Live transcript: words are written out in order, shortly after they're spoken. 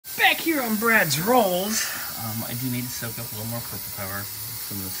Back here on Brad's Rolls, I do need to soak up a little more purple power,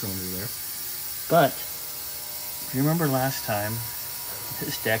 some of the cylinder there. But, if you remember last time,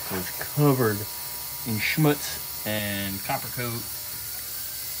 this deck was covered in schmutz and copper coat,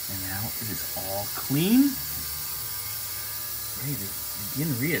 and now it is all clean, ready to begin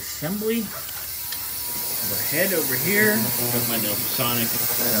reassembly. The head over here, got my ultrasonic,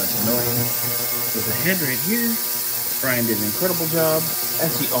 I know it's annoying. There's a head right here. Brian did an incredible job,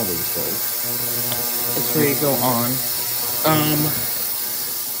 as he always does. It's ready to go on.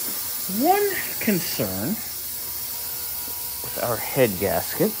 One concern with our head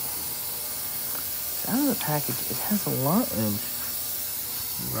gasket, out of the package, it has a lot of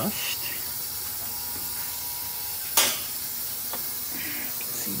rust. You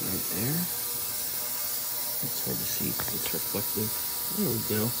can see right there. It's hard to see because it's reflective. There we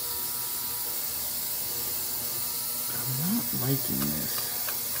go. I'm not liking this.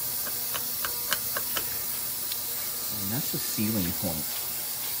 And that's the sealing point.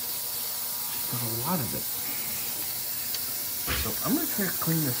 There's a lot of it. So I'm going to try to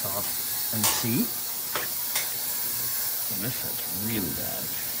clean this off and see. And this is really bad.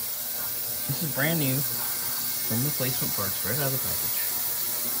 This is brand new. Some replacement parts right out of the package.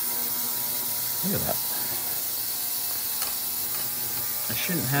 Look at that. I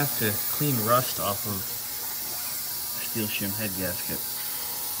shouldn't have to clean rust off of steel shim head gasket.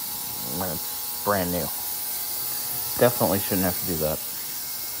 That's brand new. Definitely shouldn't have to do that.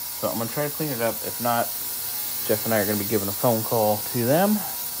 So I'm going to try to clean it up. If not, Jeff and I are going to be giving a phone call to them.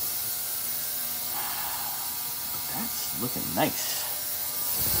 That's looking nice.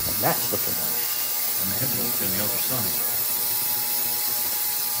 And that's looking nice. And the head bolts and the ultrasonic.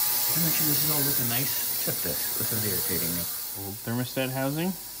 I mentioned this is all looking nice, except this. This is irritating me. Old thermostat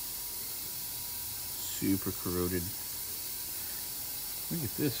housing. Super corroded. Look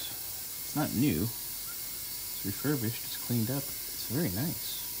at this. It's not new. It's refurbished. It's cleaned up. It's very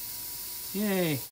nice. Yay.